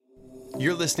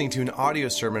You're listening to an audio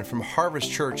sermon from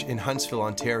Harvest Church in Huntsville,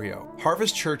 Ontario.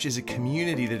 Harvest Church is a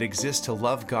community that exists to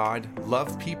love God,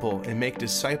 love people, and make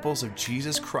disciples of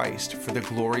Jesus Christ for the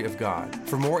glory of God.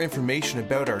 For more information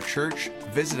about our church,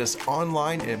 visit us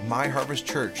online at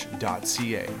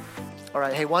myharvestchurch.ca. All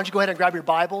right, hey, why don't you go ahead and grab your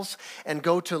Bibles and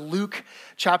go to Luke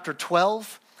chapter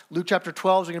 12. Luke chapter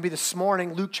 12 is going to be this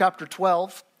morning, Luke chapter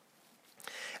 12.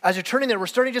 As you're turning there, we're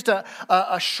starting just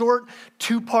a short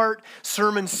two-part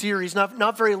sermon series,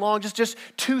 not very long, just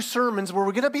two sermons where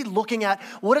we're going to be looking at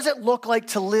what does it look like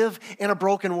to live in a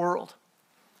broken world.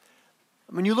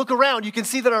 When you look around, you can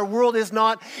see that our world is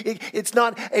not, it's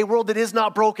not a world that is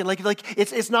not broken. Like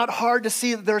it's not hard to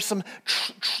see that there's some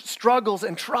struggles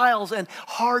and trials and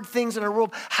hard things in our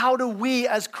world. How do we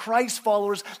as Christ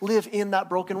followers live in that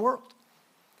broken world?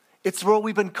 It's what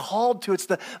we've been called to. It's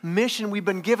the mission we've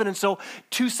been given. And so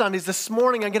 2 Sundays, this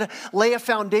morning, I'm going to lay a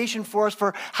foundation for us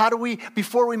for how do we,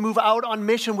 before we move out on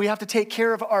mission, we have to take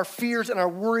care of our fears and our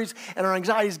worries and our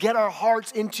anxieties, get our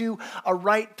hearts into a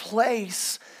right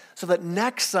place so that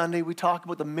next Sunday we talk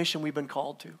about the mission we've been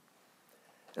called to.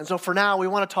 And so for now, we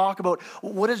want to talk about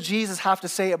what does Jesus have to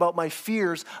say about my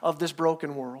fears of this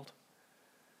broken world?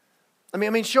 I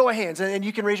mean, show of hands, and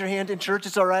you can raise your hand in church,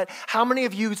 it's all right. How many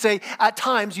of you would say, at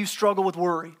times, you struggle with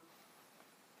worry?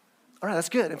 All right, that's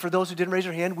good. And for those who didn't raise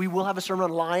your hand, we will have a sermon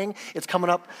on lying. It's coming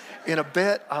up in a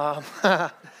bit.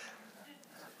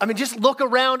 Just look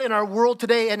around in our world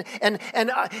today, and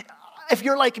if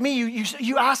you're like me,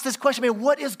 you ask this question, man,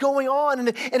 what is going on?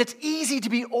 And it's easy to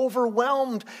be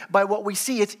overwhelmed by what we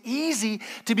see. It's easy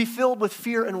to be filled with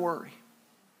fear and worry.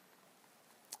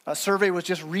 A survey was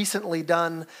just recently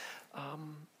done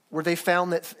where they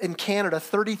found that in Canada,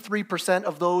 33%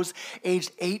 of those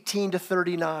aged 18 to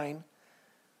 39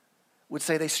 would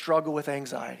say they struggle with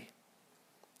anxiety.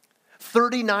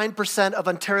 39% of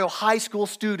Ontario high school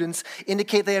students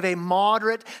indicate they have a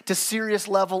moderate to serious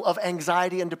level of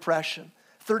anxiety and depression.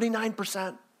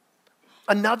 39%.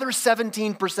 Another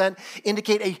 17%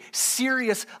 indicate a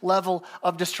serious level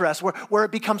of distress, where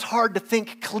it becomes hard to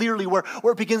think clearly, where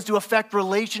it begins to affect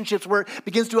relationships, where it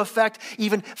begins to affect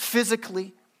even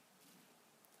physically.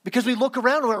 Because we look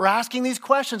around and we're asking these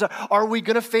questions. Are we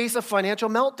going to face a financial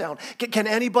meltdown? Can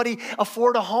anybody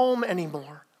afford a home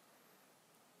anymore?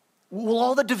 Will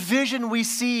all the division we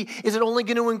see, is it only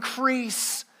going to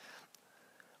increase?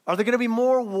 Are there going to be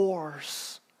more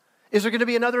wars? Is there going to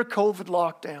be another COVID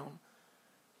lockdown?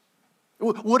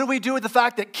 What do we do with the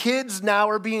fact that kids now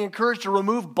are being encouraged to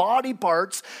remove body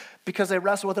parts because they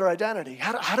wrestle with their identity?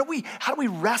 How do we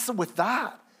wrestle with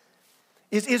that?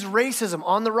 Is racism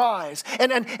on the rise?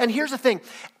 And here's the thing,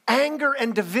 anger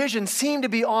and division seem to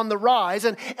be on the rise,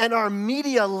 and our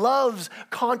media loves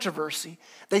controversy.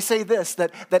 They say this,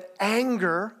 that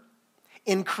anger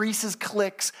increases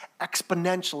clicks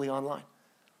exponentially online.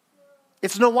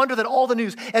 It's no wonder that all the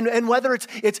news, and whether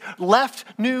it's left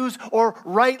news or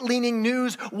right-leaning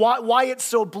news, why it's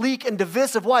so bleak and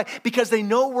divisive. Why? Because they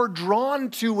know we're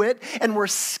drawn to it and we're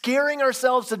scaring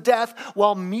ourselves to death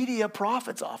while media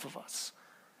profits off of us.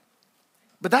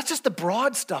 But that's just the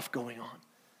broad stuff going on.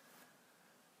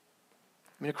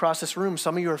 Across this room,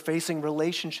 some of you are facing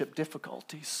relationship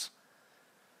difficulties.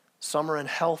 Some are in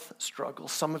health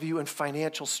struggles. Some of you in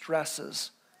financial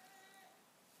stresses.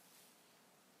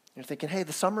 You're thinking, hey,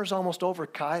 the summer's almost over,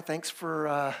 Kai. Thanks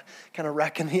for kind of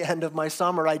wrecking the end of my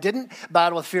summer. I didn't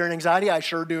battle with fear and anxiety. I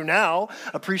sure do now.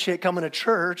 Appreciate coming to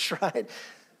church, right?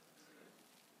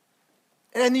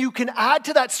 And you can add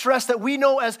to that stress that we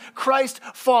know as Christ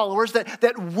followers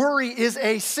that worry is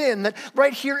a sin. That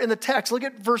right here in the text, look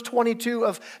at verse 22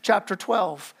 of chapter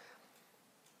 12.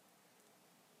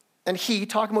 And he,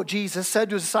 talking about Jesus, said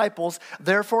to his disciples,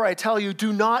 therefore I tell you,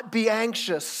 do not be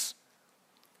anxious.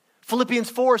 Philippians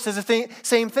 4 says the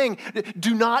same thing.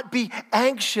 Do not be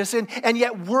anxious. And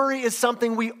yet worry is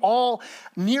something we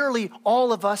nearly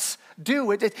all of us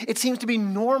do. It seems to be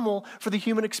normal for the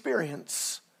human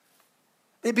experience.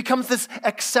 It becomes this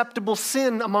acceptable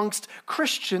sin amongst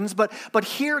Christians. But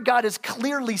here God is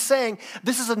clearly saying,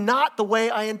 this is not the way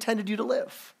I intended you to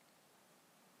live.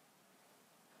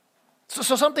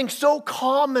 So something so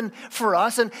common for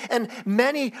us, and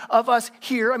many of us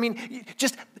here,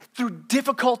 just through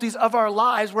difficulties of our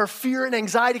lives where fear and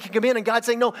anxiety can come in, and God's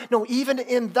saying, no, even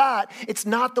in that, it's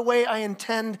not the way I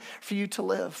intend for you to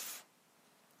live.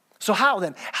 So how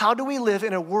then? How do we live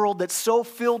in a world that's so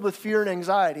filled with fear and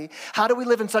anxiety? How do we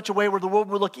live in such a way where the world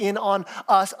will look in on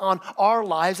us, on our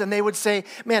lives, and they would say,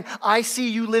 man, I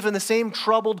see you live in the same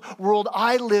troubled world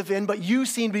I live in, but you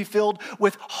seem to be filled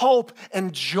with hope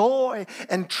and joy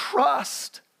and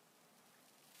trust.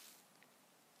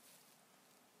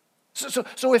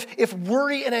 So if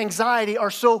worry and anxiety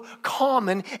are so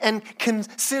common and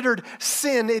considered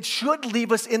sin, it should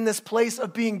leave us in this place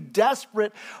of being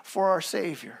desperate for our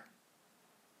Savior.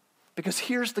 Because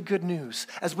here's the good news.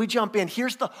 As we jump in,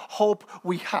 here's the hope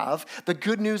we have. The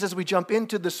good news as we jump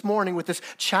into this morning with this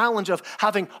challenge of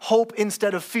having hope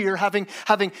instead of fear, having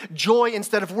joy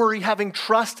instead of worry, having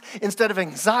trust instead of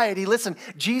anxiety. Listen,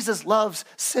 Jesus loves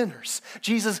sinners.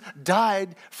 Jesus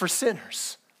died for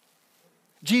sinners.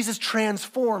 Jesus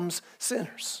transforms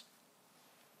sinners.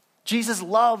 Jesus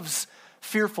loves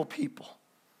fearful people.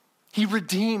 He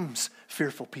redeems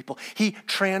fearful people. He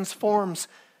transforms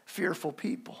fearful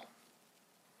people.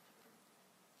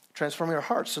 Transforming our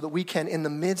hearts so that we can, in the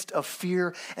midst of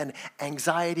fear and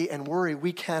anxiety and worry,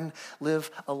 we can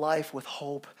live a life with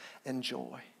hope and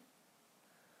joy.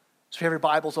 So if you have your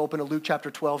Bibles open to Luke chapter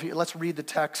 12, let's read the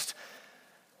text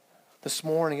this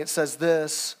morning. It says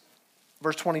this,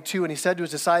 verse 22, and he said to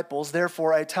his disciples,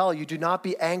 therefore I tell you, do not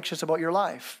be anxious about your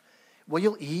life, what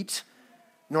you'll eat,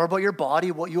 nor about your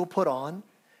body, what you'll put on.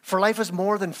 For life is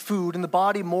more than food, and the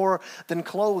body more than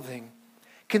clothing.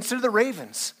 Consider the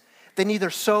ravens. They neither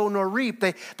sow nor reap.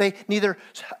 They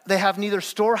have neither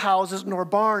storehouses nor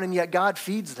barn, and yet God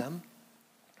feeds them.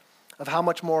 Of how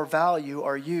much more value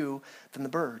are you than the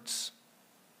birds?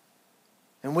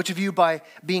 And which of you, by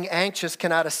being anxious,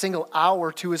 can add a single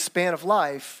hour to his span of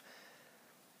life?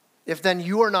 If then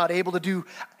you are not able to do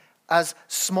as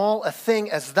small a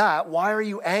thing as that, why are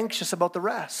you anxious about the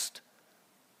rest?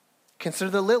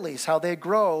 Consider the lilies, how they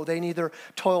grow. They neither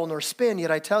toil nor spin. Yet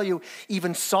I tell you,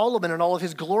 even Solomon in all of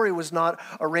his glory was not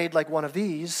arrayed like one of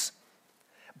these.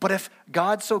 But if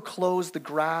God so clothes the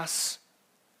grass,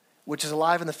 which is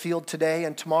alive in the field today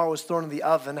and tomorrow is thrown in the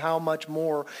oven, how much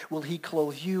more will he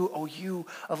clothe you, O you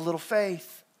of little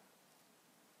faith?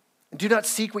 And do not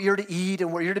seek what you're to eat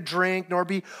and what you're to drink, nor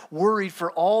be worried, for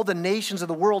all the nations of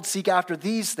the world seek after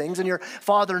these things, and your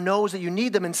Father knows that you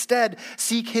need them. Instead,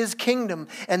 seek his kingdom,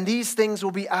 and these things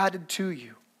will be added to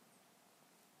you.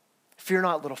 Fear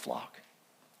not, little flock,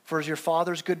 for it is your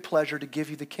Father's good pleasure to give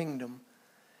you the kingdom.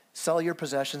 Sell your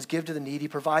possessions, give to the needy,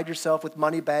 provide yourself with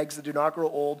money bags that do not grow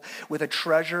old, with a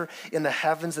treasure in the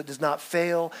heavens that does not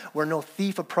fail, where no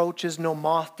thief approaches, no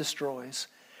moth destroys.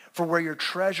 For where your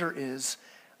treasure is,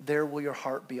 there will your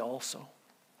heart be also.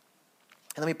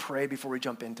 And let me pray before we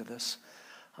jump into this.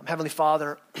 Heavenly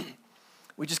Father,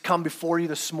 we just come before you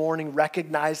this morning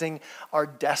recognizing our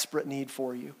desperate need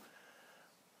for you.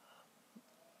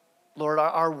 Lord,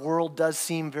 our world does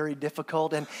seem very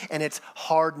difficult, and it's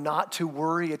hard not to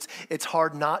worry. It's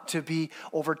hard not to be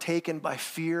overtaken by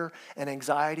fear and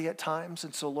anxiety at times.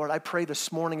 And so, Lord, I pray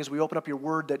this morning as we open up your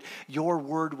word that your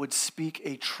word would speak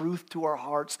a truth to our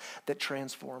hearts that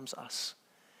transforms us.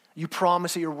 You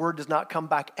promise that your word does not come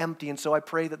back empty. And so I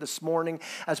pray that this morning,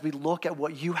 as we look at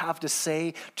what you have to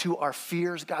say to our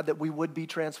fears, God, that we would be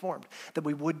transformed, that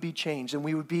we would be changed, and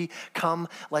we would become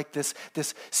like this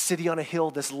city on a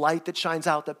hill, this light that shines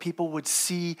out, that people would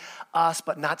see us,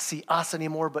 but not see us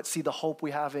anymore, but see the hope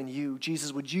we have in you.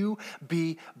 Jesus, would you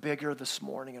be bigger this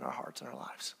morning in our hearts and our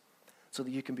lives, so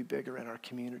that you can be bigger in our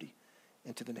community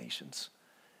and to the nations.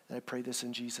 And I pray this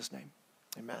in Jesus' name.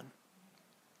 Amen.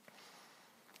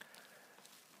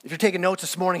 If you're taking notes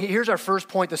this morning, here's our first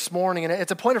point this morning, and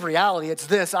it's a point of reality. It's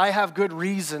this: I have good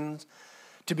reason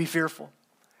to be fearful.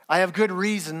 I have good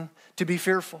reason to be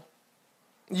fearful.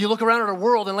 You look around at our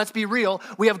world, and let's be real,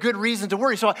 we have good reason to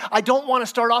worry. So I don't want to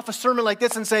start off a sermon like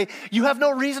this and say, you have no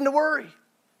reason to worry.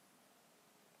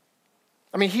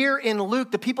 I mean, here in Luke,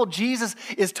 the people Jesus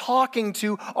is talking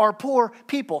to are poor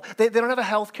people. They don't have a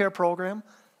health care program.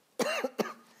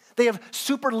 They have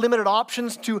super limited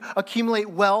options to accumulate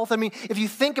wealth. I mean, if you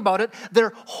think about it,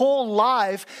 their whole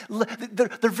life, their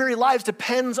very lives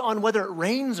depends on whether it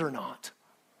rains or not.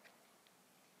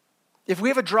 If we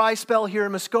have a dry spell here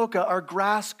in Muskoka, our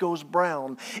grass goes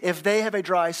brown. If they have a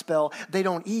dry spell, they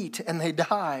don't eat and they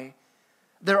die.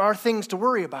 There are things to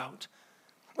worry about.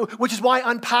 Which is why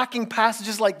unpacking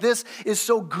passages like this is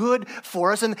so good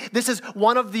for us. And this is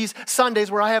one of these Sundays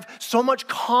where I have so much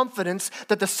confidence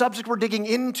that the subject we're digging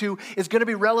into is going to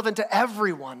be relevant to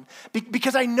everyone.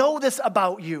 Because I know this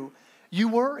about you. You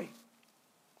worry.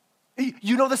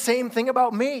 You know the same thing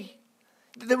about me.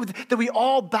 That we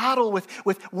all battle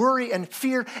with worry and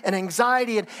fear and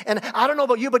anxiety. And I don't know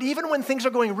about you, but even when things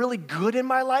are going really good in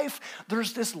my life,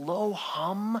 there's this low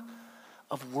hum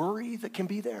of worry that can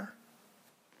be there.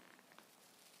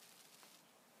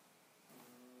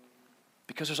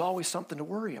 Because there's always something to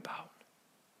worry about.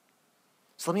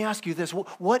 So let me ask you this.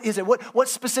 What is it? What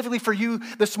specifically for you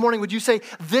this morning would you say,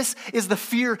 this is the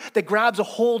fear that grabs a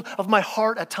hold of my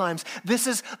heart at times? This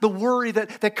is the worry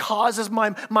that causes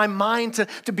my mind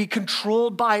to be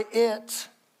controlled by it.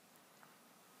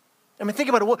 I mean, think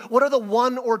about it. What are the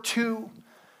 1 or 2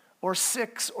 or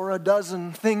 6 or a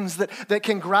dozen things that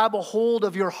can grab a hold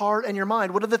of your heart and your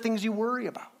mind? What are the things you worry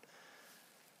about?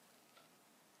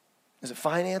 Is it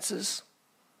finances?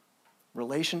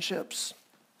 Relationships?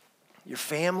 Your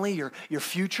family, your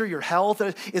future, your health?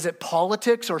 Is it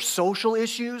politics or social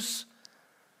issues?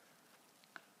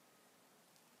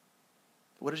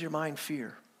 What does your mind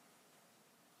fear?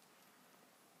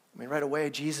 I mean, right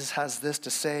away, Jesus has this to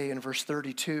say in verse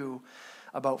 32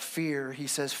 about fear. He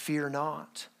says, fear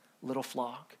not, little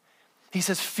flock. He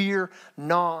says, fear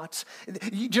not. Do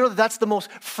you know that that's the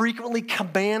most frequently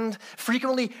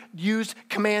used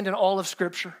command in all of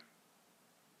Scripture?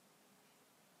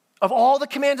 Of all the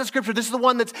commands of Scripture, this is the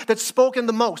one that's spoken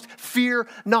the most. Fear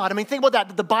not. I mean, think about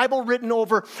that. The Bible written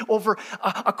over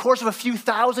a course of a few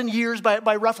thousand years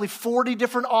by roughly 40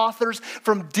 different authors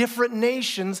from different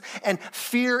nations, and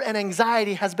fear and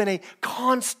anxiety has been a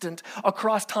constant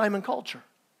across time and culture.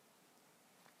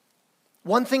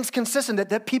 One thing's consistent,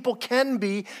 that people can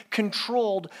be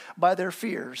controlled by their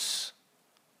fears.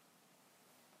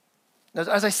 Now,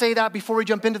 as I say that, before we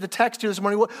jump into the text here this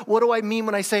morning, what do I mean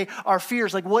when I say our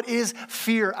fears? Like, what is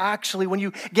fear actually? When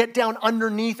you get down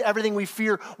underneath everything we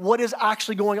fear, what is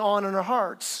actually going on in our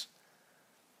hearts?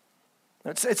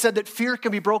 It's said that fear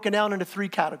can be broken down into 3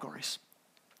 categories.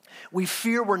 We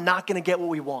fear we're not going to get what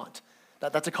we want.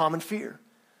 That's a common fear.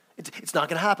 It's not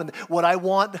going to happen. What I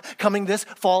want coming this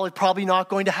fall is probably not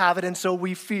going to have it, and so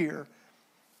we fear.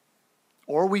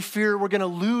 Or we fear we're going to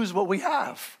lose what we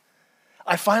have.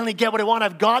 I finally get what I want.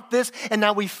 I've got this, and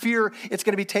now we fear it's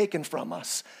going to be taken from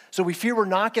us. So we fear we're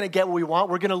not going to get what we want.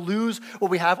 We're going to lose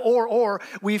what we have, or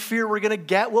we fear we're going to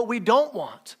get what we don't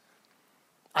want.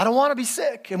 I don't want to be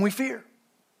sick, and we fear.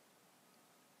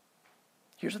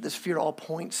 Here's what this fear all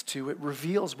points to. It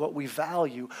reveals what we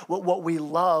value, what we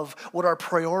love, what our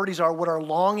priorities are, what our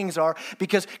longings are,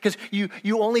 because you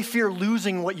only fear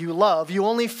losing what you love. You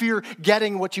only fear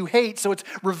getting what you hate. So it's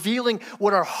revealing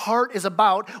what our heart is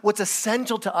about, what's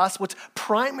essential to us, what's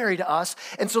primary to us.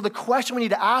 And so the question we need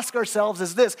to ask ourselves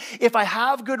is this: if I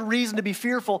have good reason to be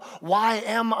fearful, why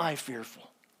am I fearful?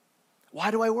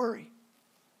 Why do I worry?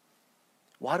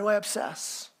 Why do I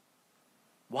obsess?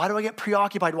 Why do I get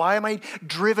preoccupied? Why am I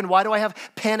driven? Why do I have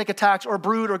panic attacks or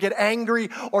brood or get angry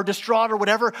or distraught or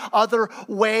whatever other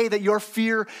way that your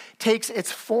fear takes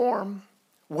its form?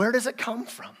 Where does it come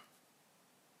from?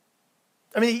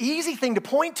 I mean, the easy thing to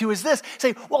point to is this.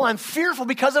 Say, well, I'm fearful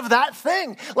because of that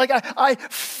thing. Like I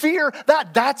fear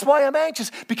that. That's why I'm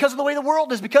anxious. Because of the way the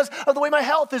world is. Because of the way my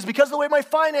health is. Because of the way my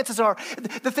finances are.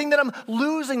 The thing that I'm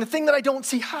losing. The thing that I don't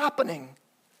see happening.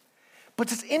 But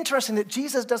it's interesting that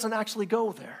Jesus doesn't actually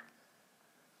go there.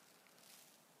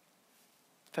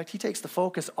 In fact, he takes the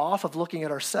focus off of looking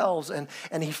at ourselves and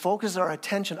he focuses our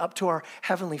attention up to our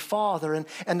Heavenly Father.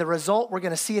 And the result we're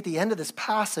going to see at the end of this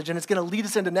passage, and it's going to lead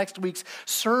us into next week's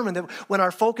sermon, that when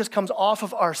our focus comes off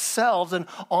of ourselves and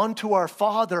onto our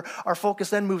Father, our focus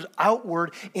then moves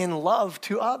outward in love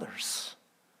to others.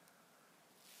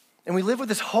 And we live with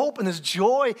this hope and this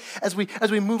joy as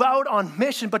we move out on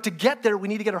mission. But to get there, we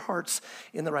need to get our hearts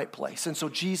in the right place. And so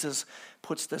Jesus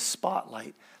puts this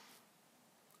spotlight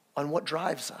on what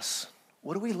drives us.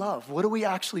 What do we love? What do we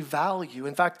actually value?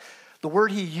 In fact, the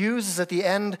word he uses at the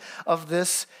end of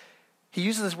this, he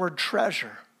uses this word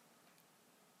treasure.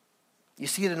 You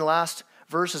see it in the last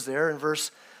verses there, in verse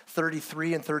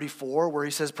 33 and 34, where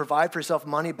he says, provide for yourself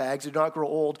money bags, do not grow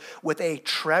old, with a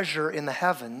treasure in the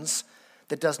heavens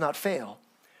that does not fail,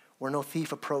 where no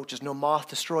thief approaches, no moth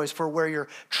destroys. For where your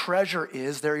treasure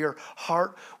is, there your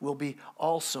heart will be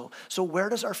also. So where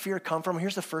does our fear come from?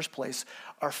 Here's the first place.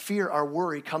 Our fear, our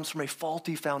worry comes from a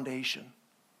faulty foundation.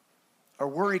 Our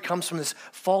worry comes from this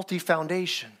faulty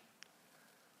foundation.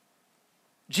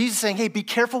 Jesus is saying, hey, be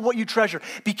careful what you treasure.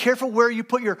 Be careful where you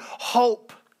put your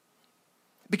hope.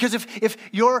 Because if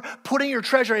you're putting your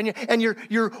treasure and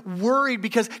you're worried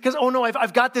because oh no,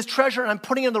 I've got this treasure and I'm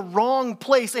putting it in the wrong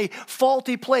place, a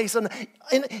faulty place, an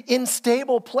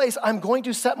unstable place, I'm going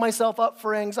to set myself up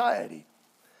for anxiety.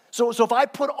 So if I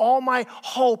put all my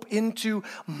hope into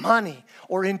money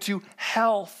or into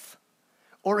health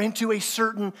or into a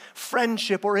certain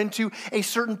friendship or into a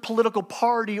certain political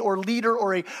party or leader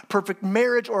or a perfect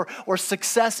marriage or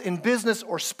success in business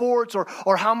or sports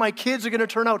or how my kids are going to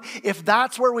turn out, if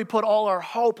that's where we put all our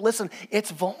hope, listen, it's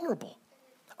vulnerable.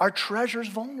 Our treasure's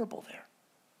vulnerable there.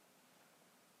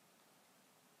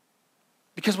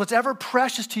 Because what's ever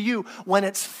precious to you, when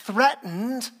it's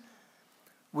threatened,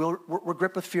 we're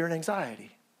gripped with fear and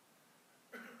anxiety.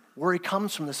 Worry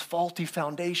comes from this faulty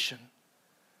foundation.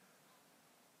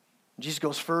 Jesus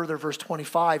goes further, verse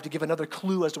 25, to give another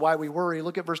clue as to why we worry.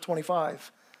 Look at verse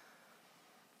 25.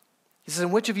 He says,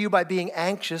 and which of you by being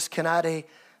anxious can add a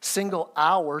single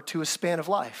hour to a span of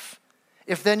life?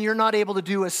 If then you're not able to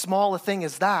do as small a thing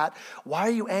as that, why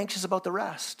are you anxious about the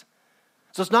rest?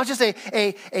 So it's not just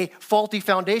a faulty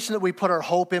foundation that we put our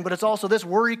hope in, but it's also this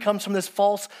worry comes from this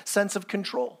false sense of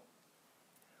control.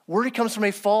 Worry comes from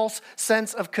a false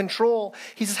sense of control.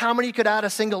 He says, how many could add a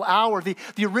single hour?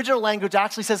 The original language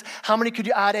actually says, how many could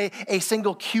you add a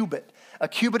single cubit? A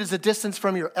cubit is the distance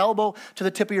from your elbow to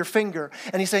the tip of your finger.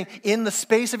 And he's saying, in the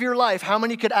space of your life, how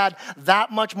many could add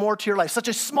that much more to your life? Such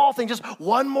a small thing, just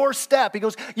one more step. He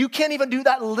goes, you can't even do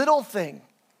that little thing.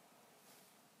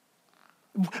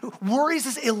 Worry is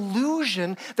this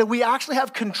illusion that we actually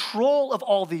have control of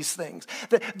all these things.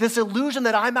 This illusion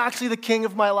that I'm actually the king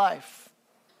of my life.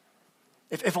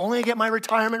 If only I get my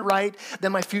retirement right,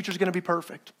 then my future is going to be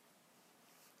perfect.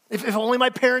 If only my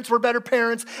parents were better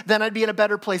parents, then I'd be in a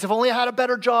better place. If only I had a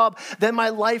better job, then my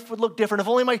life would look different. If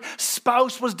only my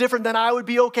spouse was different, then I would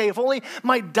be okay. If only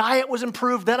my diet was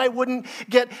improved, then I wouldn't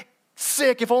get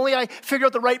sick. If only I figured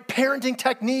out the right parenting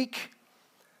technique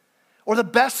or the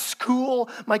best school,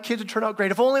 my kids would turn out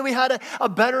great. If only we had a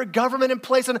better government in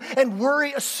place. And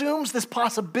worry assumes this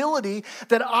possibility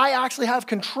that I actually have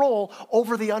control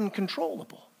over the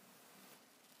uncontrollable.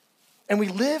 And we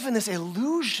live in this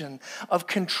illusion of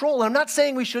control. And I'm not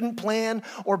saying we shouldn't plan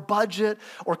or budget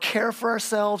or care for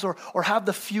ourselves or have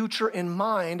the future in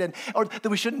mind or that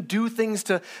we shouldn't do things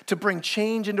to bring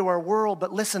change into our world.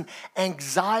 But listen,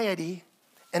 anxiety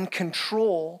and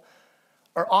control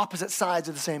are opposite sides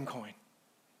of the same coin.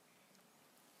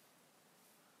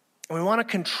 And we want to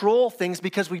control things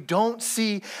because we don't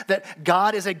see that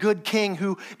God is a good king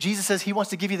who Jesus says he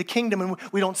wants to give you the kingdom, and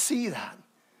we don't see that.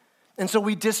 And so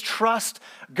we distrust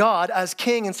God as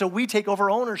king, and so we take over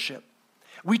ownership.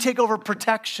 We take over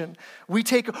protection. We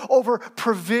take over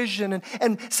provision.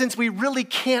 And since we really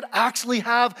can't actually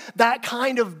have that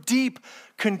kind of deep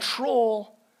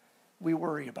control, we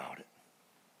worry about it.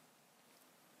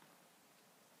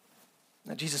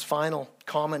 Now, Jesus' final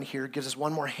comment here gives us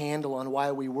one more handle on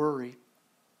why we worry.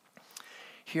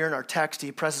 Here in our text,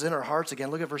 he presses in our hearts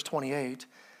again. Look at verse 28.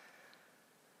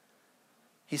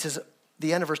 He says,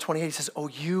 the end of verse 28, he says, "Oh,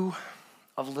 you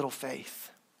of little faith."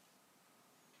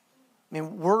 I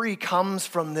mean, worry comes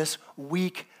from this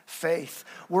weak faith.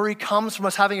 Worry comes from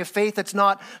us having a faith that's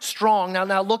not strong.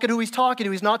 Now look at who he's talking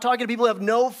to. He's not talking to people who have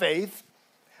no faith.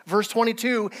 Verse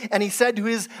 22, and he said to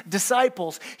his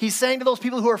disciples, he's saying to those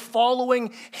people who are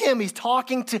following him, he's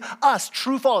talking to us,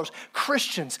 true followers,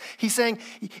 Christians. He's saying,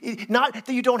 not that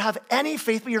you don't have any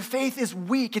faith, but your faith is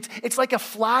weak. It's like a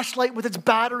flashlight with its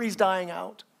batteries dying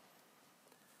out.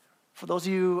 For those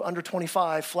of you under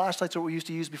 25, flashlights are what we used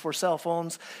to use before cell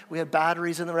phones. We had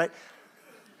batteries in the right.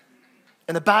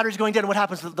 And the battery's going dead, and what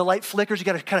happens? The light flickers. You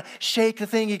got to kind of shake the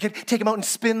thing. You could take them out and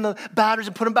spin the batteries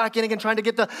and put them back in again, trying to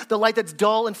get the light that's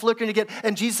dull and flickering.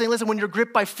 And Jesus saying, listen, when you're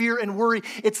gripped by fear and worry,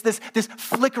 it's this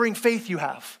flickering faith you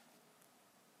have.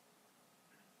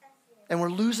 And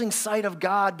we're losing sight of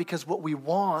God because what we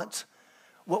want,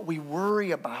 what we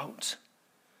worry about,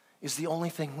 is the only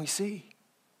thing we see.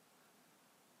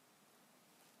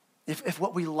 If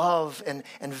what we love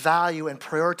and value and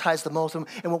prioritize the most, and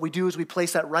what we do is we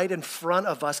place that right in front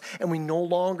of us, and we no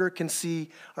longer can see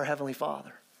our Heavenly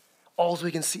Father. All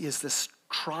we can see is this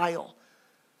trial,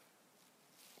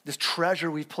 this treasure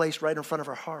we've placed right in front of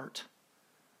our heart.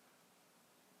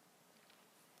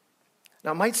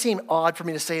 Now, it might seem odd for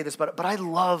me to say this, but I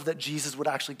love that Jesus would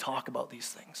actually talk about these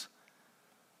things.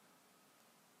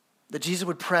 That Jesus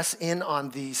would press in on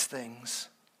these things.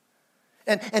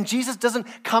 And Jesus doesn't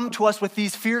come to us with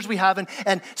these fears we have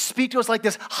and speak to us like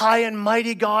this high and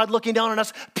mighty God looking down on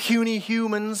us puny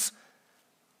humans.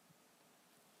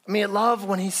 I mean, I love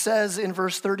when he says in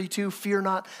verse 32, fear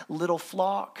not, little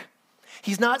flock.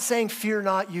 He's not saying fear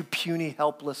not, you puny,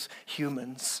 helpless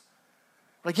humans.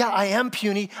 Like, yeah, I am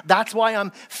puny. That's why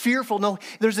I'm fearful. No,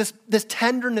 there's this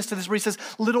tenderness to this where he says,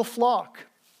 little flock.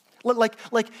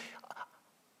 Like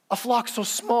a flock so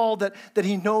small that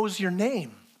he knows your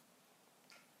name.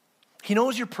 He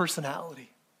knows your personality.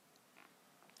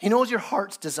 He knows your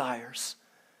heart's desires.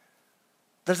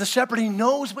 There's a shepherd, he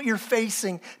knows what you're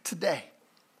facing today.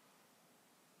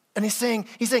 And he's saying,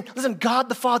 listen, God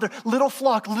the Father, little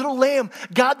flock, little lamb,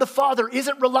 God the Father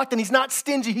isn't reluctant. He's not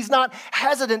stingy. He's not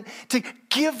hesitant to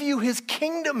give you his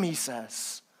kingdom, he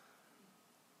says.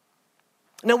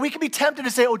 Now, we can be tempted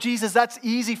to say, oh, Jesus, that's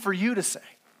easy for you to say.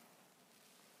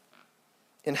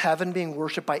 In heaven, being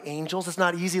worshiped by angels. It's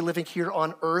not easy living here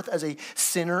on earth as a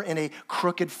sinner in a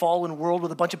crooked, fallen world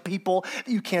with a bunch of people that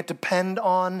you can't depend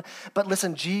on. But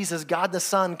listen, Jesus, God the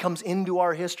Son, comes into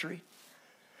our history,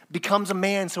 becomes a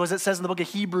man, so as it says in the book of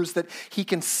Hebrews, that he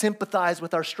can sympathize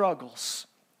with our struggles.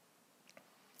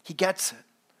 He gets it.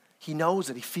 He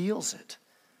knows it. He feels it.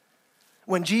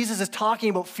 When Jesus is talking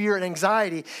about fear and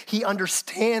anxiety, he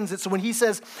understands it. So when he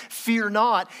says, fear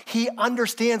not, he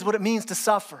understands what it means to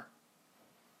suffer.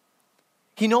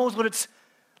 He knows what it's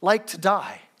like to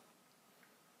die.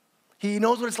 He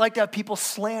knows what it's like to have people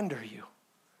slander you.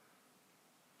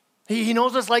 He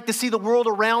knows what it's like to see the world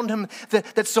around him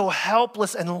that's so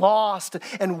helpless and lost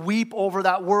and weep over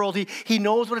that world. He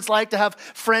knows what it's like to have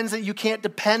friends that you can't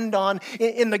depend on.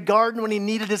 In the garden, when he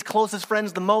needed his closest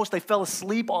friends the most, they fell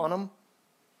asleep on him.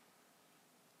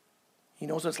 He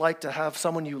knows what it's like to have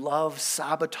someone you love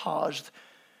sabotage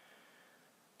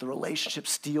the relationship,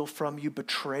 steal from you,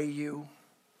 betray you.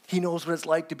 He knows what it's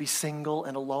like to be single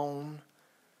and alone.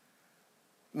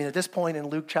 I mean, at this point in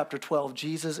Luke chapter 12,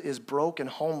 Jesus is broke and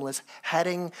homeless,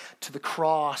 heading to the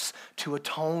cross to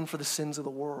atone for the sins of the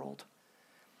world.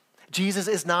 Jesus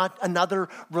is not another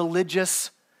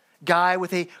religious guy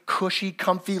with a cushy,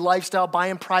 comfy lifestyle,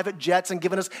 buying private jets and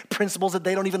giving us principles that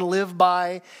they don't even live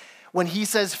by. When he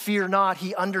says, fear not,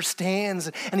 he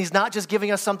understands. And he's not just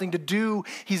giving us something to do.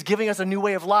 He's giving us a new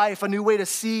way of life, a new way to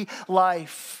see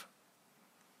life.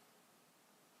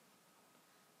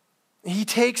 He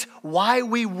takes why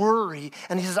we worry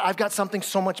and he says, I've got something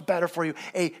so much better for you,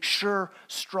 a sure,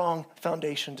 strong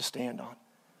foundation to stand on.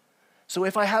 So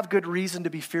if I have good reason to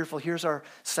be fearful, here's our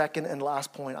second and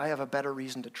last point. I have a better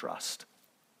reason to trust.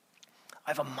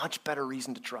 I have a much better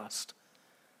reason to trust.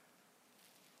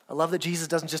 I love that Jesus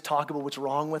doesn't just talk about what's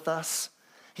wrong with us.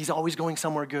 He's always going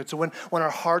somewhere good. So when our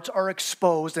hearts are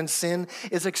exposed and sin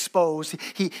is exposed,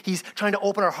 he's trying to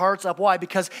open our hearts up. Why?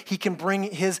 Because he can bring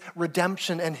his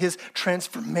redemption and his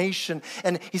transformation.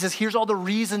 And he says, here's all the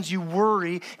reasons you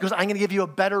worry. He goes, I'm going to give you a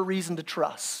better reason to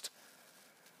trust,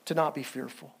 to not be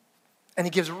fearful. And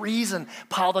he gives reason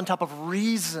piled on top of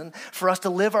reason for us to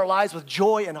live our lives with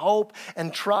joy and hope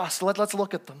and trust. Let's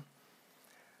look at them.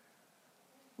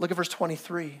 Look at verse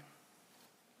 23.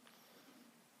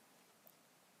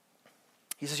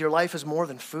 He says, your life is more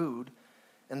than food,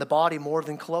 and the body more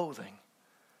than clothing.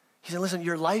 He said, listen,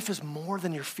 your life is more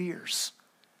than your fears.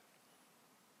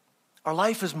 Our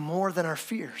life is more than our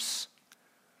fears.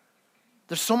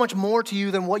 There's so much more to you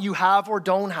than what you have or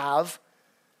don't have.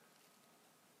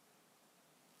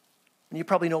 And you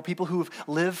probably know people who have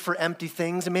lived for empty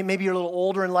things, and maybe you're a little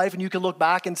older in life and you can look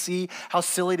back and see how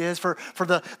silly it is for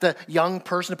the young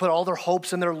person to put all their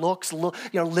hopes in their looks,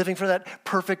 living for that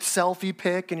perfect selfie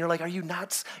pic, and you're like, are you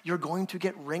nuts? You're going to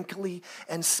get wrinkly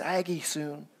and saggy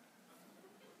soon.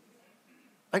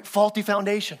 Like faulty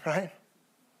foundation, right?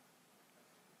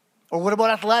 Or what about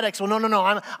athletics? Well,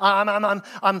 no.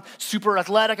 I'm super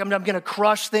athletic. I'm going to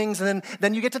crush things. And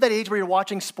then you get to that age where you're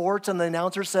watching sports and the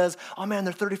announcer says, oh man,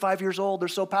 they're 35 years old. They're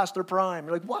so past their prime.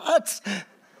 You're like, what?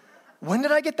 When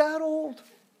did I get that old?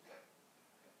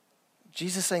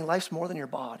 Jesus is saying life's more than your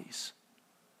bodies.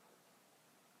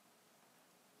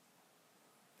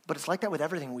 But it's like that with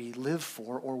everything we live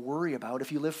for or worry about.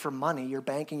 If you live for money, you're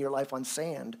banking your life on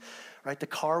sand, right? The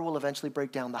car will eventually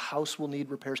break down. The house will need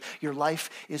repairs. Your life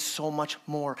is so much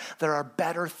more. There are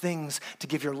better things to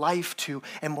give your life to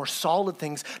and more solid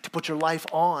things to put your life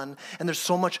on. And there's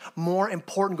so much more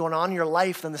important going on in your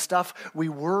life than the stuff we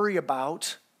worry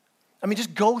about. I mean,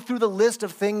 just go through the list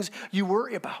of things you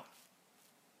worry about.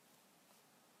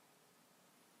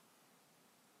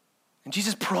 And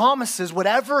Jesus promises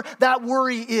whatever that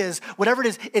worry is, whatever it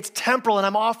is, it's temporal, and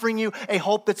I'm offering you a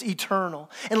hope that's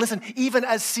eternal. And listen, even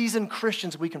as seasoned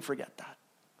Christians, we can forget that.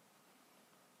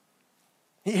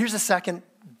 Here's a second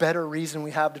better reason we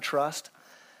have to trust.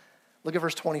 Look at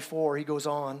verse 24. He goes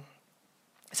on.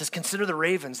 It says, consider the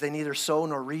ravens. They neither sow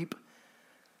nor reap.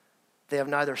 They have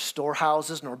neither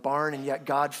storehouses nor barn, and yet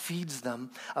God feeds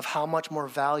them. Of how much more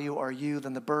value are you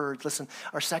than the birds? Listen,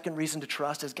 our second reason to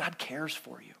trust is God cares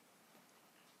for you.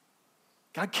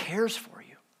 God cares for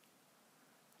you.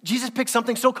 Jesus picks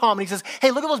something so common. He says,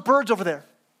 hey, look at those birds over there.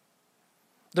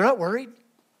 They're not worried.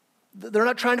 They're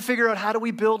not trying to figure out how do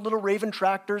we build little raven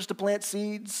tractors to plant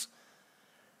seeds.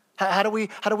 How do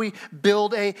we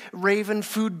build a raven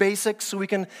food basics so we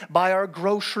can buy our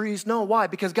groceries? No, why?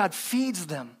 Because God feeds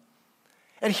them.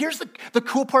 And here's the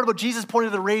cool part about Jesus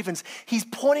pointing to the ravens. He's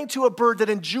pointing to a bird that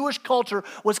in Jewish culture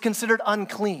was considered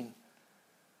unclean.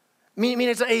 Meaning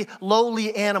it's a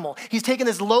lowly animal. He's taken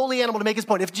this lowly animal to make his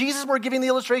point. If Jesus were giving the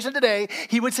illustration today,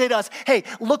 he would say to us, hey,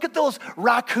 look at those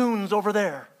raccoons over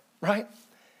there, right?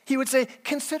 He would say,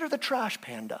 consider the trash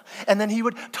panda. And then he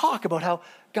would talk about how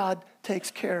God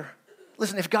takes care.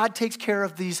 Listen, if God takes care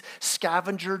of these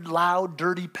scavenger, loud,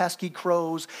 dirty, pesky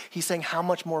crows, he's saying, how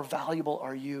much more valuable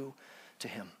are you to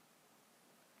him?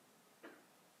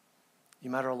 You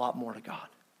matter a lot more to God.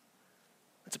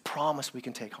 It's a promise we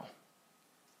can take home.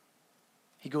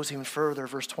 He goes even further,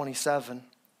 verse 27. He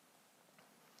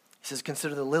says,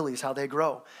 consider the lilies, how they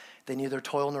grow. They neither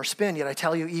toil nor spin. Yet I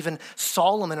tell you, even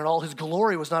Solomon in all his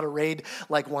glory was not arrayed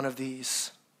like one of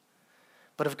these.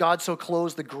 But if God so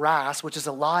clothes the grass, which is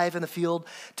alive in the field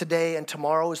today and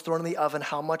tomorrow is thrown in the oven,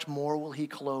 how much more will he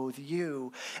clothe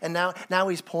you? And now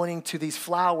he's pointing to these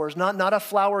flowers, not a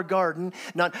flower garden,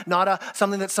 not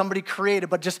something that somebody created,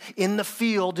 but just in the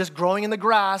field, just growing in the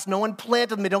grass. No one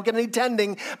planted them. They don't get any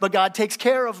tending, but God takes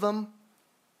care of them.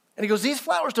 And he goes, these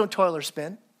flowers don't toil or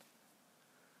spin.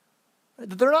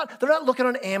 They're not looking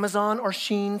on Amazon or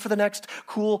Shein for the next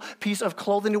cool piece of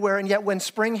clothing to wear, and yet when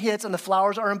spring hits and the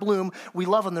flowers are in bloom, we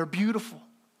love them. They're beautiful.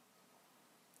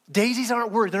 Daisies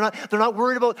aren't worried. They're not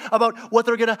worried about what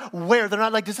they're going to wear. They're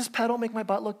not like, does this petal make my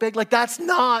butt look big? Like, that's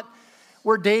not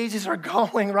where daisies are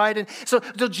going, right? And so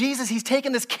Jesus, he's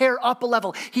taking this care up a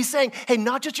level. He's saying, hey,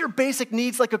 not just your basic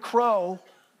needs like a crow,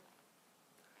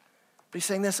 but he's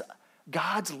saying this,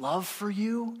 God's love for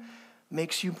you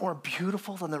makes you more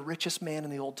beautiful than the richest man in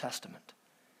the Old Testament.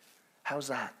 How's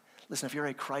that? Listen, if you're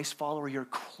a Christ follower, you're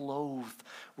clothed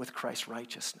with Christ's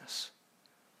righteousness.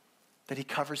 That he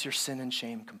covers your sin and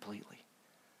shame completely.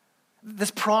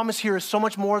 This promise here is so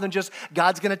much more than just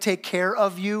God's going to take care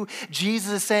of you.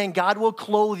 Jesus is saying God will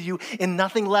clothe you in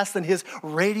nothing less than his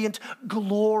radiant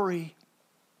glory.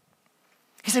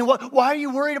 He's saying, why are you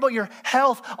worried about your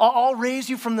health? I'll raise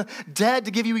you from the dead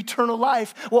to give you eternal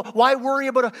life. Well, why worry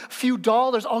about a few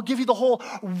dollars? I'll give you the whole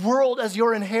world as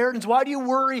your inheritance. Why do you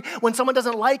worry when someone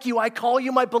doesn't like you? I call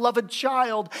you my beloved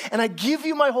child, and I give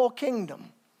you my whole kingdom.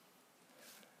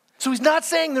 So he's not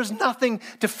saying there's nothing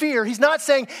to fear. He's not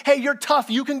saying, hey, you're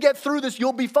tough. You can get through this.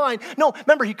 You'll be fine. No,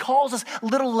 remember, he calls us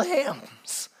little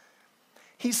lambs.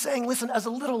 He's saying, listen, as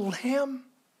a little lamb,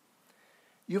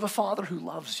 you have a father who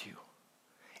loves you.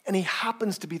 And he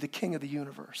happens to be the king of the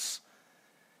universe.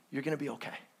 You're going to be okay.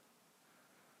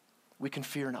 We can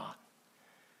fear not.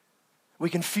 We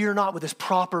can fear not with this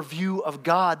proper view of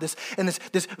God. This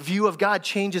view of God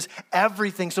changes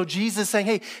everything. So Jesus is saying,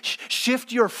 hey,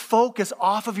 shift your focus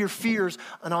off of your fears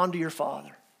and onto your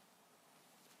Father.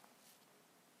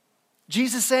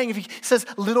 Jesus is saying, if he says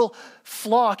little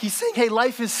flock, he's saying, hey,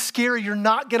 life is scary. You're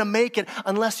not going to make it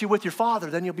unless you're with your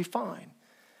Father. Then you'll be fine.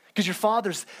 Because your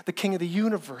Father's the king of the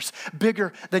universe,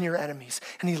 bigger than your enemies.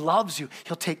 And he loves you.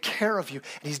 He'll take care of you.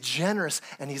 And he's generous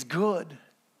and he's good.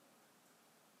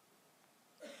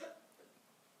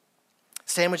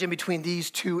 Sandwiched in between these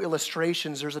two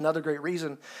illustrations, there's another great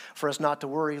reason for us not to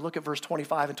worry. Look at verse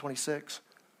 25 and 26.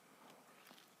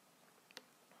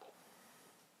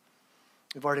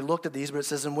 We've already looked at these, but it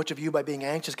says, and which of you by being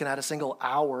anxious can add a single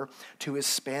hour to his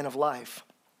span of life?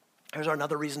 Here's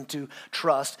another reason to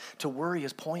trust. To worry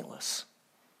is pointless.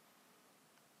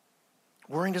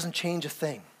 Worrying doesn't change a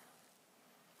thing.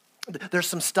 There's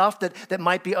some stuff that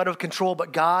might be out of control,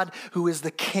 but God, who is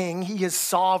the king, he is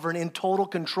sovereign in total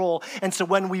control. And so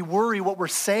when we worry, what we're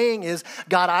saying is,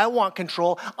 God, I want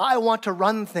control. I want to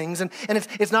run things. And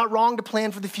it's not wrong to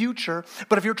plan for the future,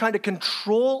 but if you're trying to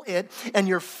control it and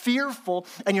you're fearful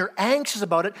and you're anxious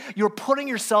about it, you're putting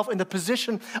yourself in the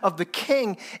position of the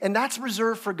king, and that's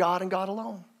reserved for God and God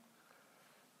alone.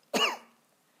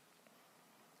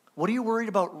 What are you worried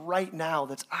about right now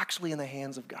that's actually in the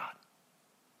hands of God?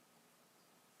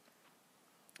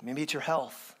 Maybe it's your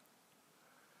health.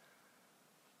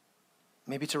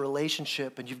 Maybe it's a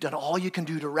relationship and you've done all you can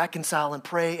do to reconcile and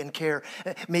pray and care.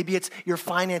 Maybe it's your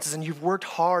finances and you've worked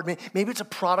hard. Maybe it's a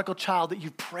prodigal child that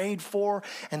you've prayed for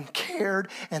and cared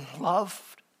and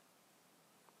loved.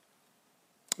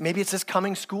 Maybe it's this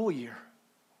coming school year.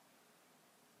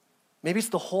 Maybe it's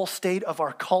the whole state of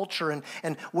our culture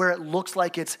and where it looks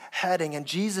like it's heading. And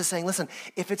Jesus is saying, listen,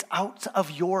 if it's out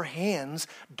of your hands,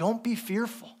 don't be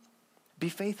fearful. Be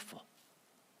faithful.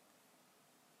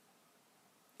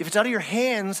 If it's out of your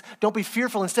hands, don't be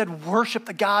fearful. Instead, worship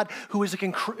the God who is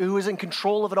in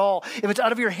control of it all. If it's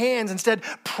out of your hands, instead,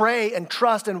 pray and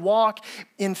trust and walk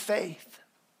in faith.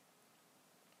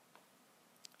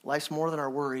 Life's more than our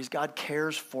worries. God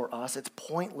cares for us. It's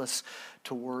pointless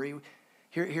to worry.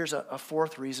 Here's a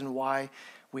fourth reason why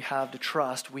we have to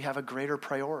trust. We have a greater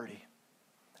priority.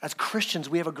 As Christians,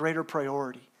 we have a greater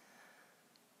priority.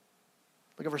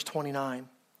 Look at verse 29. It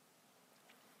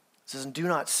says, "And do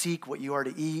not seek what you are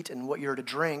to eat and what you are to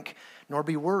drink, nor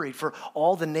be worried, for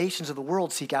all the nations of the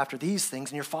world seek after these things,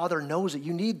 and your Father knows that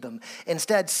you need them.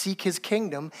 Instead, seek his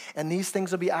kingdom, and these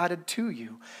things will be added to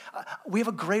you." We have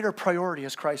a greater priority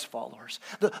as Christ followers.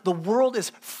 The world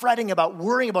is fretting about,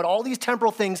 worrying about all these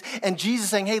temporal things, and Jesus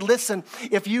saying, hey, listen,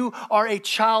 if you are a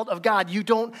child of God, you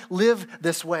don't live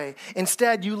this way.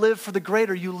 Instead, you live for the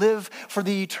greater, you live for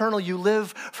the eternal, you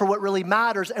live for what really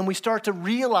matters, and we start to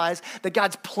realize that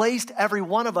God's placed every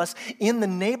one of us in the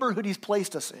neighborhood he's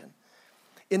placed us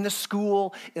in the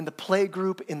school, in the play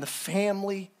group, in the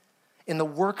family, in the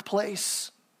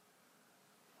workplace.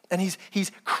 And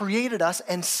he's created us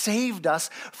and saved us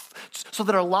so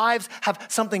that our lives have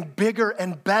something bigger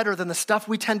and better than the stuff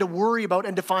we tend to worry about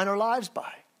and define our lives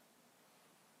by.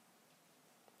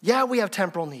 Yeah, we have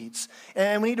temporal needs,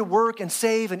 and we need to work and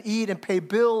save and eat and pay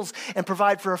bills and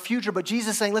provide for our future. But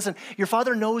Jesus is saying, listen, your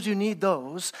Father knows you need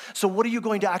those, so what are you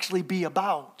going to actually be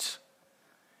about?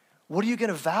 What are you going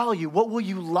to value? What will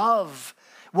you love?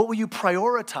 What will you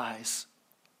prioritize?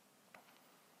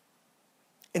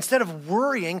 Instead of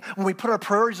worrying when we put our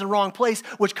priorities in the wrong place,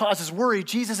 which causes worry,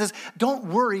 Jesus says, don't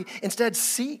worry, instead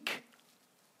seek.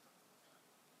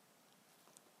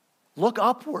 Look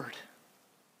upward.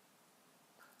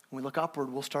 When we look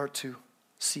upward, we'll start to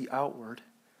see outward.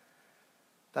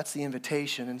 That's the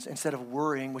invitation. And instead of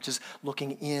worrying, which is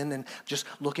looking in and just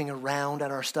looking around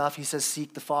at our stuff, he says,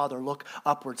 seek the Father, look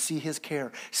upward, see his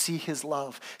care, see his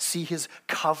love, see his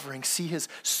covering, see his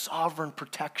sovereign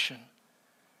protection.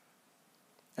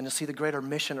 And you'll see the greater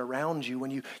mission around you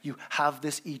when you have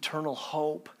this eternal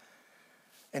hope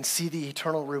and see the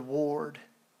eternal reward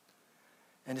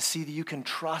and to see that you can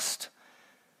trust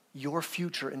your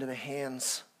future into the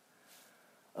hands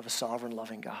of a sovereign,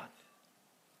 loving God.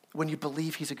 When you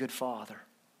believe he's a good father.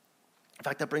 In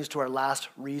fact, that brings to our last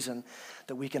reason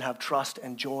that we can have trust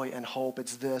and joy and hope.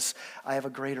 It's this: I have a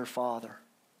greater Father.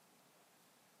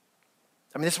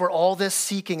 I mean, this is where all this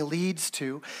seeking leads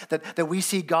to, that we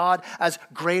see God as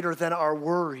greater than our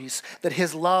worries, that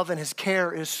his love and his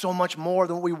care is so much more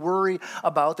than what we worry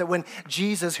about, that when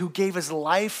Jesus, who gave his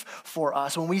life for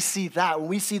us, when we see that, when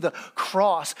we see the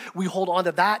cross, we hold on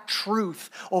to that truth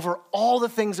over all the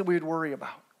things that we would worry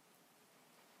about.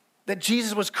 That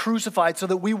Jesus was crucified so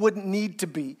that we wouldn't need to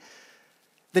be.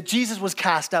 That Jesus was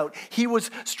cast out. He was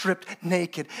stripped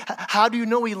naked. How do you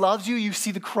know he loves you? You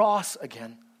see the cross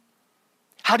again.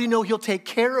 How do you know he'll take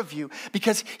care of you?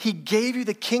 Because he gave you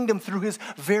the kingdom through his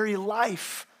very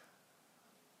life.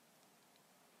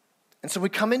 And so we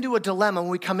come into a dilemma,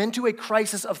 when we come into a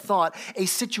crisis of thought, a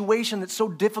situation that's so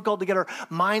difficult to get our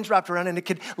minds wrapped around, and it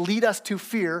could lead us to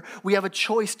fear, we have a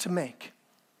choice to make.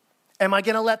 Am I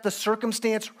going to let the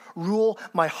circumstance rule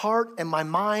my heart and my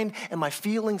mind and my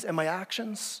feelings and my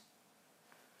actions?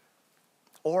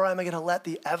 Or am I going to let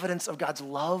the evidence of God's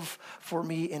love for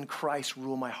me in Christ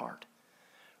rule my heart,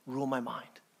 rule my mind,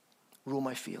 rule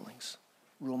my feelings,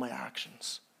 rule my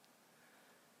actions?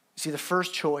 You see, the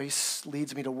first choice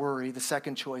leads me to worry. The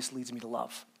second choice leads me to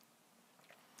love.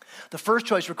 The first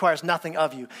choice requires nothing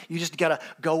of you. You just got to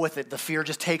go with it. The fear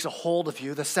just takes a hold of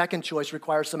you. The second choice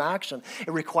requires some action.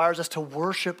 It requires us to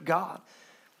worship God,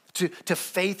 to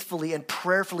faithfully and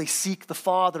prayerfully seek the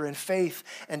Father in faith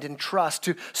and in trust,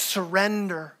 to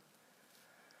surrender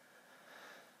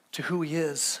to who he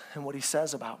is and what he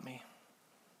says about me.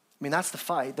 I mean, that's the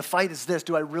fight. The fight is this: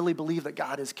 do I really believe that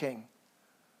God is king?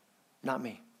 Not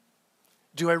me.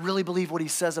 Do I really believe what he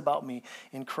says about me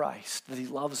in Christ, that he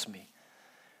loves me,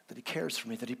 that he cares for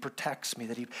me, that he protects me,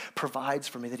 that he provides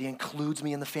for me, that he includes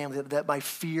me in the family, that my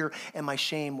fear and my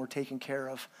shame were taken care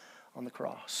of on the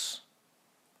cross?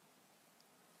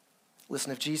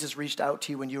 Listen, if Jesus reached out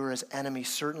to you when you were his enemy,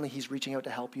 certainly he's reaching out to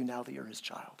help you now that you're his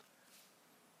child.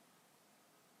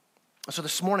 So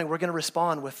this morning, we're going to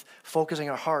respond with focusing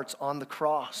our hearts on the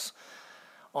cross,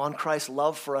 on Christ's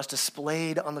love for us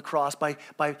displayed on the cross by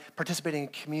participating in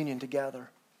communion together.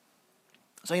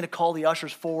 So I'm going to call the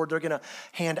ushers forward. They're going to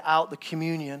hand out the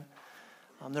communion.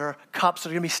 There are cups that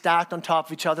are going to be stacked on top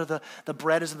of each other. The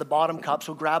bread is in the bottom cup,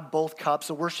 so grab both cups.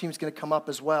 The worship team is going to come up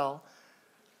as well.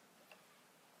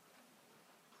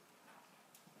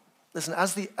 Listen,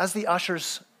 as the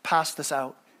ushers pass this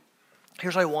out,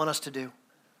 here's what I want us to do.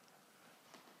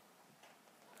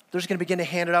 They're just going to begin to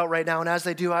hand it out right now, and as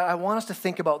they do, I want us to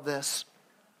think about this.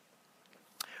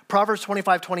 Proverbs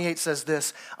 25:28 says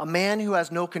this: a man who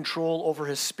has no control over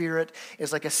his spirit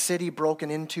is like a city broken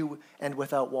into and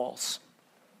without walls.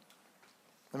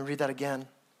 Let me read that again.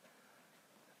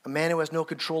 A man who has no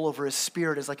control over his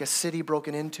spirit is like a city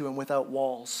broken into and without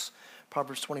walls.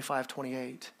 Proverbs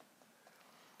 25:28.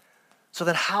 So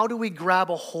then how do we grab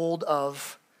a hold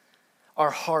of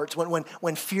our hearts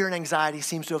when fear and anxiety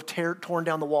seems to have torn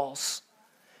down the walls?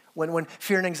 When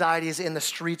fear and anxiety is in the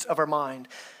streets of our mind?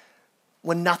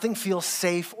 When nothing feels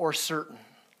safe or certain?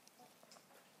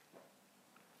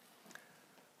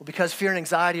 Well, because fear and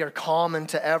anxiety are common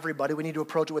to everybody, we need to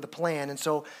approach it with a plan. And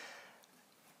so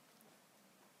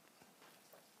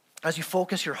as you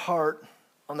focus your heart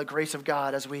on the grace of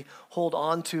God, as we hold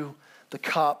on to the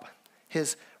cup,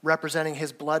 representing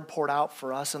his blood poured out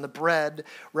for us, and the bread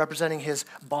representing his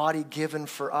body given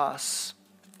for us,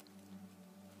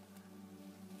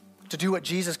 to do what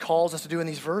Jesus calls us to do in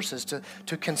these verses,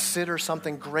 to consider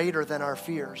something greater than our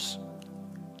fears.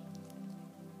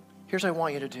 Here's what I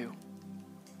want you to do.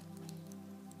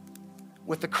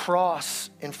 With the cross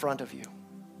in front of you,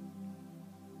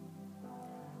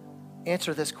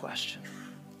 answer this question.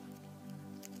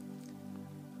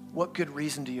 What good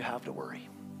reason do you have to worry?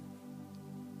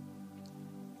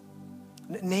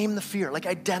 Name the fear,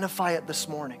 identify it this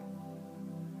morning.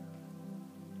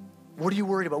 What are you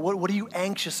worried about? What are you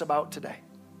anxious about today?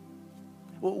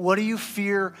 What do you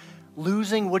fear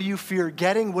losing? What do you fear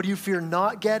getting? What do you fear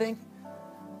not getting?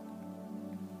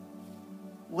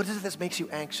 What is it that makes you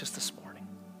anxious this morning?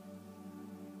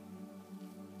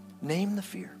 Name the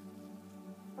fear.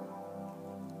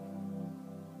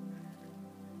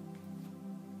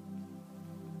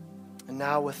 And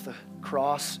now with the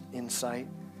cross in sight,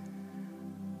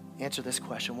 answer this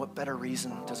question. What better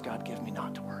reason does God give me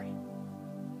not to worry?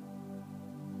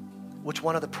 Which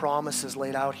one of the promises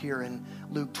laid out here in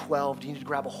Luke 12 do you need to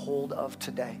grab a hold of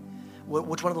today?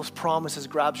 Which one of those promises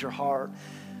grabs your heart?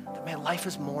 That, man, life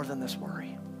is more than this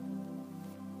worry.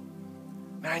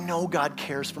 Man, I know God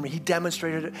cares for me. He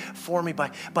demonstrated it for me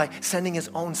by sending his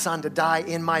own son to die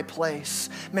in my place.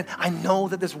 Man, I know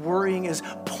that this worrying is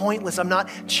pointless. I'm not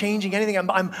changing anything.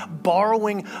 I'm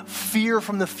borrowing fear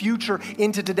from the future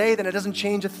into today, then it doesn't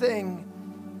change a thing.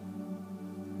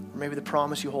 Or maybe the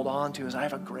promise you hold on to is I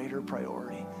have a greater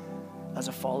priority as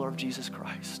a follower of Jesus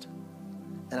Christ.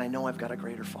 And I know I've got a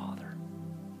greater Father.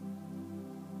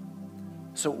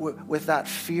 So with that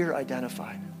fear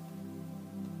identified,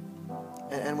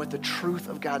 and with the truth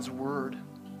of God's word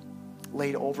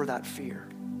laid over that fear,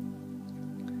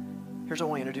 here's what I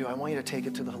want you to do. I want you to take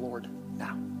it to the Lord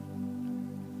now.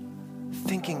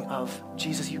 Thinking of,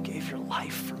 Jesus, you gave your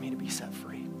life for me to be set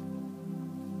free.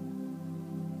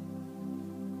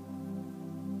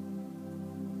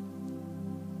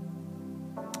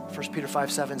 First Peter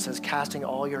 5:7 says, casting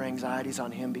all your anxieties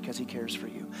on him because he cares for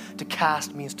you. To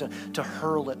cast means to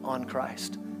hurl it on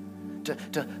Christ. To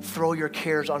throw your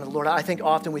cares onto the Lord. I think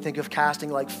often we think of casting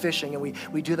like fishing, and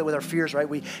we do that with our fears, right?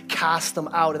 We cast them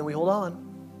out and then we hold on.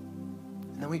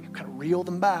 And then we kind of reel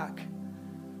them back.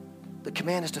 The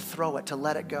command is to throw it, to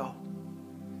let it go.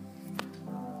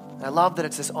 And I love that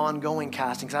it's this ongoing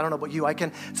casting, because I don't know about you, I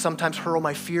can sometimes hurl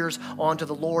my fears onto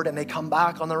the Lord and they come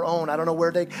back on their own. I don't know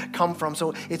where they come from,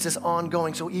 so it's this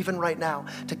ongoing. So even right now,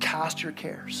 to cast your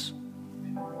cares.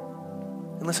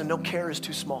 And listen, no care is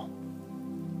too small.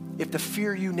 If the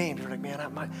fear you named, you're like, man,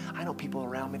 I know people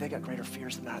around me, they got greater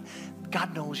fears than that.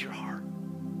 God knows your heart.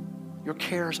 Your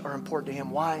cares are important to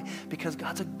him. Why? Because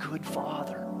God's a good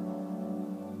father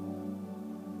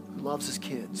who loves his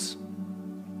kids.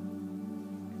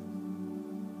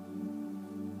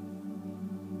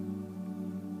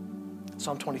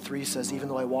 Psalm 23 says, even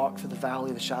though I walk through the valley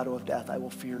of the shadow of death, I will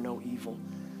fear no evil.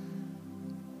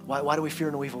 Why do we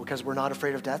fear no evil? Because we're not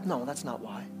afraid of death? No, that's not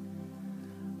why.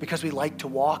 Because we like to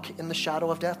walk in the shadow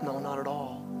of death? No, not at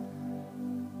all.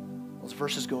 Those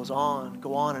verses go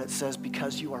on, and it says,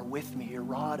 because you are with me, your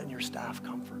rod and your staff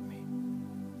comfort me.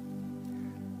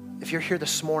 If you're here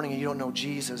this morning and you don't know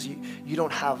Jesus, you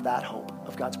don't have that hope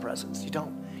of God's presence. You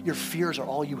don't. Your fears are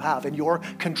all you have, and your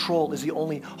control is the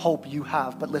only hope you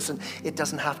have. But listen, it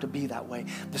doesn't have to be that way.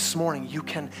 This morning, you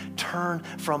can turn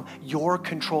from your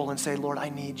control and say, Lord, I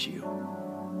need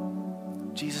you.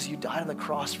 Jesus, you died on the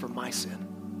cross for my sin.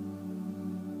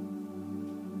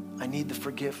 I need the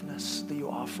forgiveness that you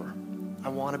offer. I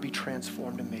want to be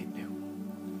transformed and made new.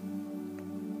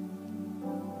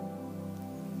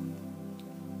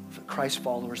 For Christ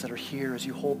followers that are here, as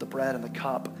you hold the bread and the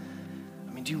cup,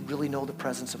 do you really know the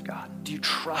presence of God? Do you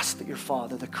trust that your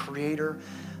Father, the Creator,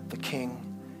 the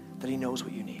King, that he knows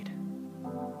what you need?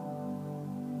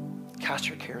 Cast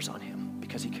your cares on him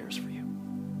because he cares for you.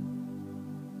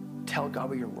 Tell God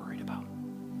what you're worried about.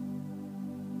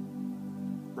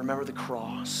 Remember the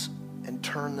cross and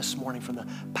turn this morning from the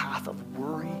path of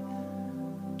worry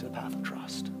to the path of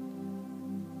trust.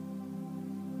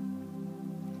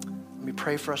 Let me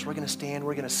pray for us. We're going to stand.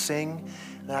 We're going to sing.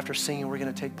 And after singing, we're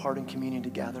going to take part in communion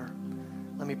together.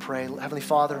 Let me pray. Heavenly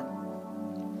Father,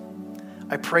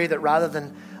 I pray that rather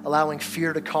than allowing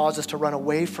fear to cause us to run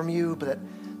away from you, but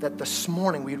that this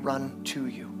morning we'd run to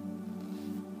you.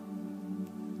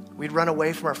 We'd run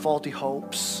away from our faulty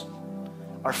hopes,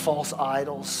 our false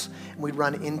idols, and we'd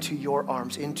run into your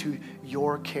arms, into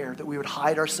your care, that we would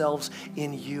hide ourselves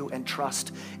in you and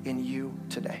trust in you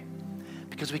today.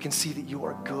 Because we can see that you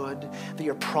are good, that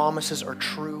your promises are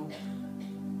true,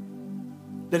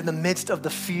 that in the midst of the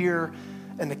fear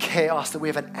and the chaos, that we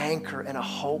have an anchor and a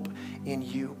hope in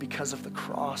you because of the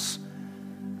cross,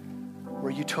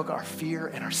 where you took our fear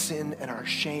and our sin and our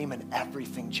shame and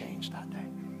everything changed that day.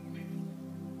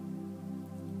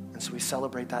 And so we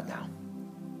celebrate that now.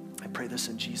 I pray this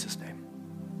in Jesus' name.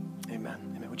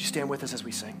 Amen. Amen. Would you stand with us as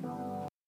we sing?